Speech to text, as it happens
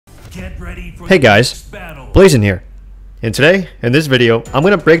Hey guys, Blazin here. And today, in this video, I'm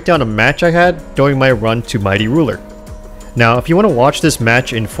going to break down a match I had during my run to Mighty Ruler. Now, if you want to watch this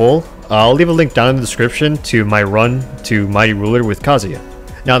match in full, I'll leave a link down in the description to my run to Mighty Ruler with Kazuya.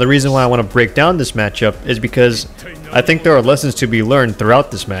 Now, the reason why I want to break down this matchup is because I think there are lessons to be learned throughout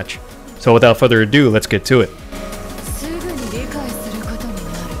this match. So without further ado, let's get to it.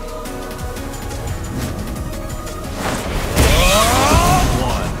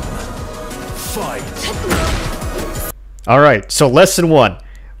 Alright, so lesson 1.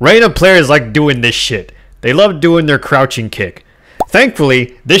 Random players like doing this shit. They love doing their crouching kick.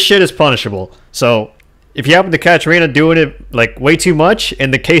 Thankfully, this shit is punishable. So, if you happen to catch Reina doing it like way too much,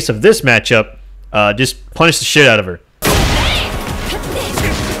 in the case of this matchup, just punish the shit out of her.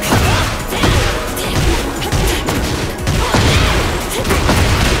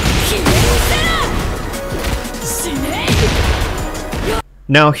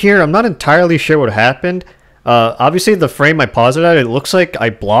 Now here, I'm not entirely sure what happened. Obviously the frame I paused it at, it looks like I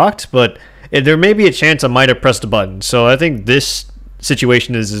blocked, but there may be a chance I might have pressed a button. So I think this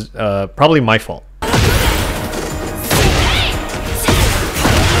situation is probably my fault.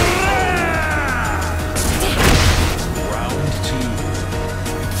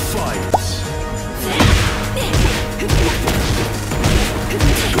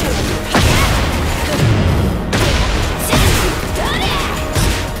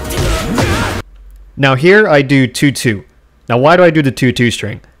 Now here I do 2-2. Now why do I do the 2-2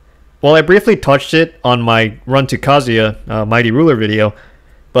 string? Well, I briefly touched it on my run to Kazuya Mighty Ruler video,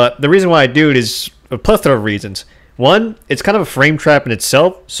 but the reason why I do it is a plethora of reasons. One, it's kind of a frame trap in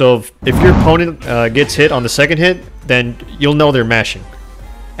itself, so if your opponent gets hit on the second hit, then you'll know they're mashing.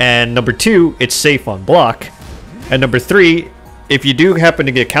 And number 2, it's safe on block. And number 3, if you do happen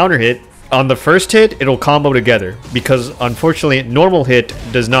to get counter hit, on the first hit, it'll combo together, because unfortunately, normal hit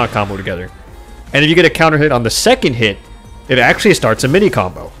does not combo together. And if you get a counter hit on the second hit, it actually starts a mini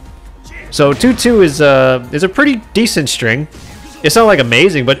combo. So 2-2 is a pretty decent string. It's not like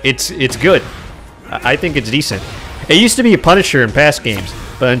amazing, but it's good. I think it's decent. It used to be a Punisher in past games,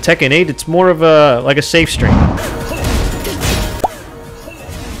 but in Tekken 8, it's more of a safe string.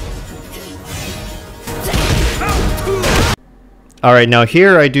 Alright, now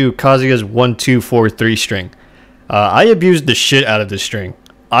here I do Kazuya's 1-2-4-3 string. I abused the shit out of this string.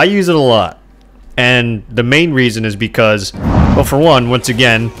 I use it a lot. And the main reason is because, well, for one, once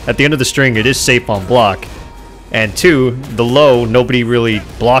again, at the end of the string, it is safe on block. And 2, the low, nobody really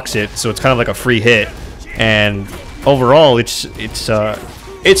blocks it, so it's kind of like a free hit. And overall, it's an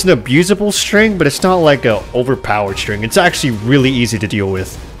abusable string, but it's not like a overpowered string. It's actually really easy to deal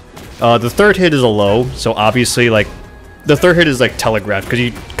with. The third hit is a low, so obviously, like, the third hit is like telegraphed,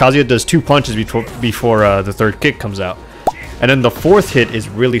 because Kazuya does 2 punches before the third kick comes out. And then the fourth hit is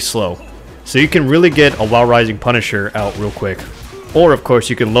really slow. So you can really get a While Rising Punisher out real quick. Or of course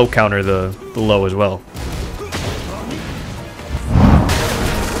you can low counter the low as well.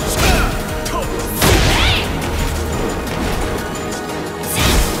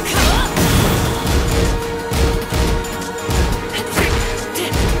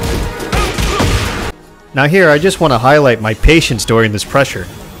 Now here I just want to highlight my patience during this pressure.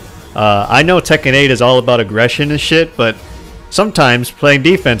 I know Tekken 8 is all about aggression and shit, but sometimes playing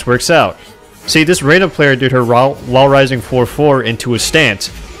defense works out. See, this random player did her while rising 4-4 into a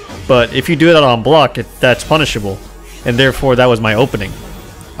stance, but if you do that on block, that's punishable, and therefore that was my opening.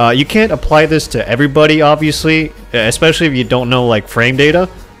 You can't apply this to everybody, obviously, especially if you don't know like frame data,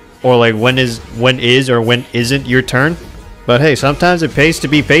 or like when is or when isn't your turn. But hey, sometimes it pays to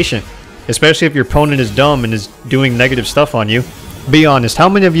be patient, especially if your opponent is dumb and is doing negative stuff on you. Be honest, how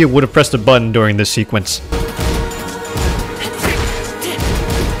many of you would have pressed a button during this sequence?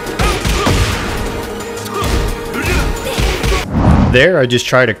 There, I just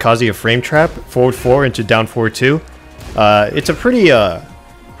tried a Kazuya frame trap, forward 4 into down 4-2. It's a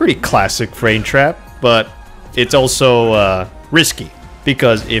pretty classic frame trap, but it's also risky,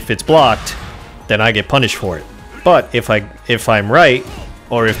 because if it's blocked, then I get punished for it. But if I'm right,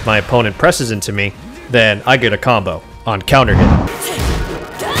 or if my opponent presses into me, then I get a combo on counter hit.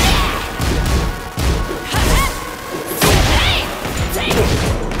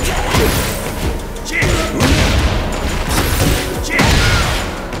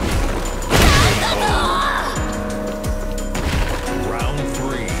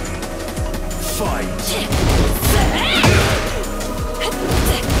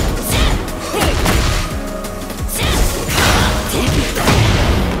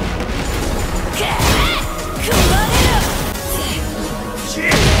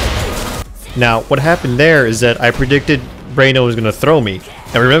 Now, what happened there is that I predicted Reina was going to throw me,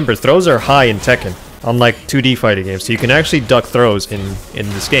 And remember, throws are high in Tekken, unlike 2D fighting games, so you can actually duck throws in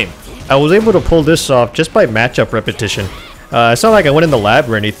this game. I was able to pull this off just by matchup repetition. It's not like I went in the lab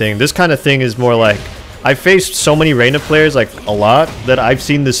or anything. This kind of thing is more like, I've faced so many Reina players, like a lot, that I've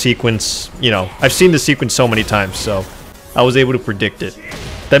seen the sequence, you know, I've seen the sequence so many times, so I was able to predict it.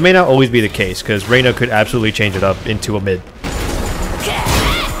 That may not always be the case, because Reina could absolutely change it up into a mid.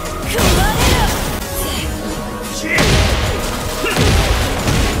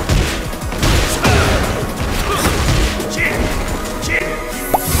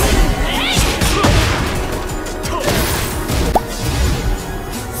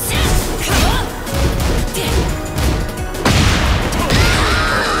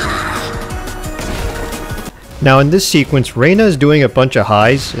 Now in this sequence, Reina is doing a bunch of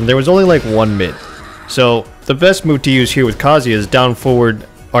highs, and there was only like one mid. So the best move to use here with Kazuya is down forward,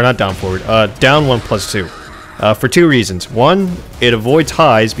 or not down forward, down 1+2. For two reasons. One, it avoids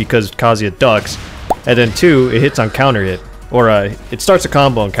highs because Kazuya ducks, and then two, it hits on counter hit, or it starts a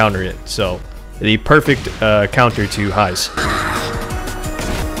combo and counter hit. So the perfect counter to highs.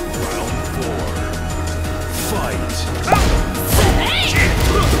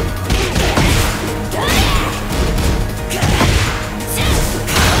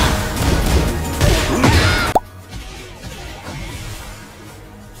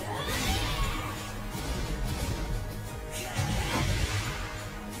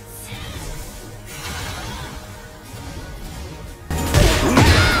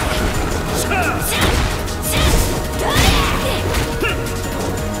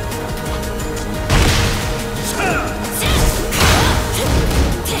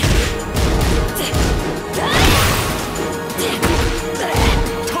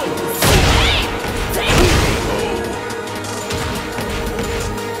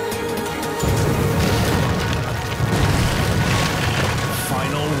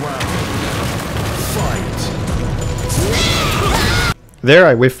 There,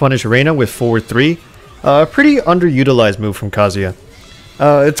 I whiff punish Reina with forward 3. A pretty underutilized move from Kazuya.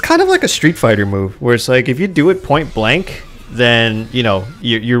 It's kind of like a Street Fighter move, where it's like, if you do it point blank, then, you know,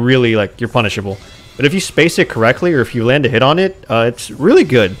 you're really, like, you're punishable. But if you space it correctly, or if you land a hit on it, it's really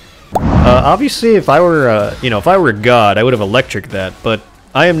good. Obviously, if I were, you know, if I were a god, I would have electric that, but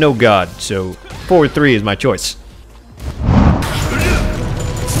I am no god, so forward 3 is my choice.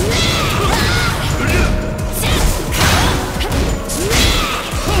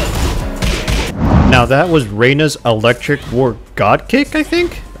 Now that was Reina's Electric War God Kick, I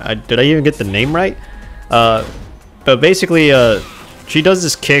think? Did I even get the name right? But basically, she does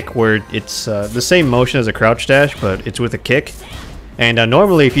this kick where it's the same motion as a crouch dash, but it's with a kick. And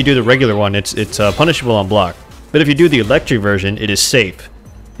normally if you do the regular one, it's punishable on block. But if you do the electric version, it is safe.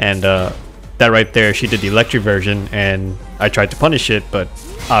 And that right there, she did the electric version, and I tried to punish it, but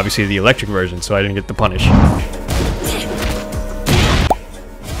obviously the electric version, so I didn't get the punish.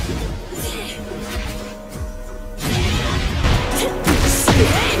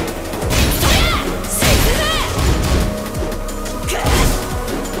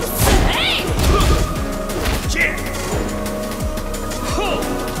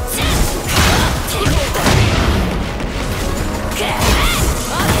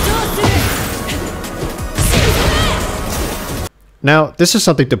 Now, this is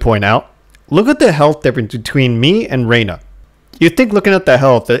something to point out. Look at the health difference between me and Reina. You'd think looking at the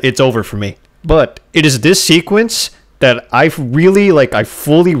health that it's over for me. But it is this sequence that I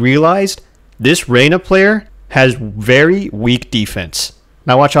fully realized this Reina player has very weak defense.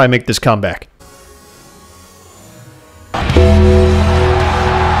 Now watch how I make this comeback.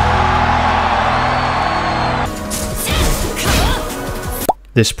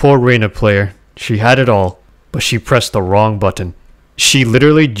 This poor Reina player, she had it all, but she pressed the wrong button. She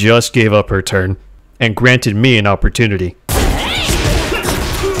literally just gave up her turn and granted me an opportunity.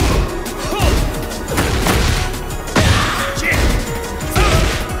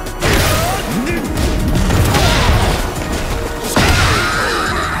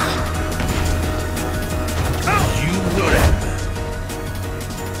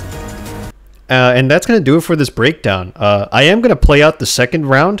 And that's going to do it for this breakdown. I am going to play out the second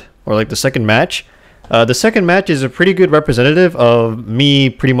round, or like the second match. The second match is a pretty good representative of me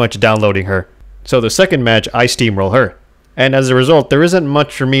pretty much downloading her. So the second match, I steamroll her. And as a result, there isn't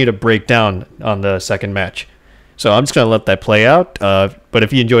much for me to break down on the second match. So I'm just going to let that play out. But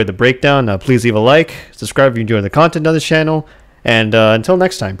if you enjoyed the breakdown, please leave a like, subscribe if you enjoy the content on this channel, and until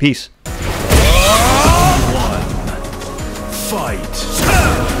next time, peace. Fight!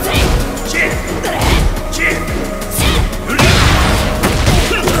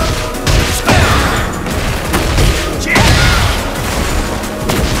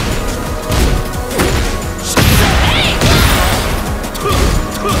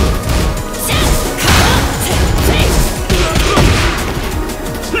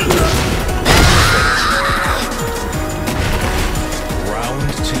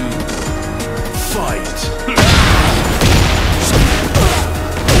 2, fight!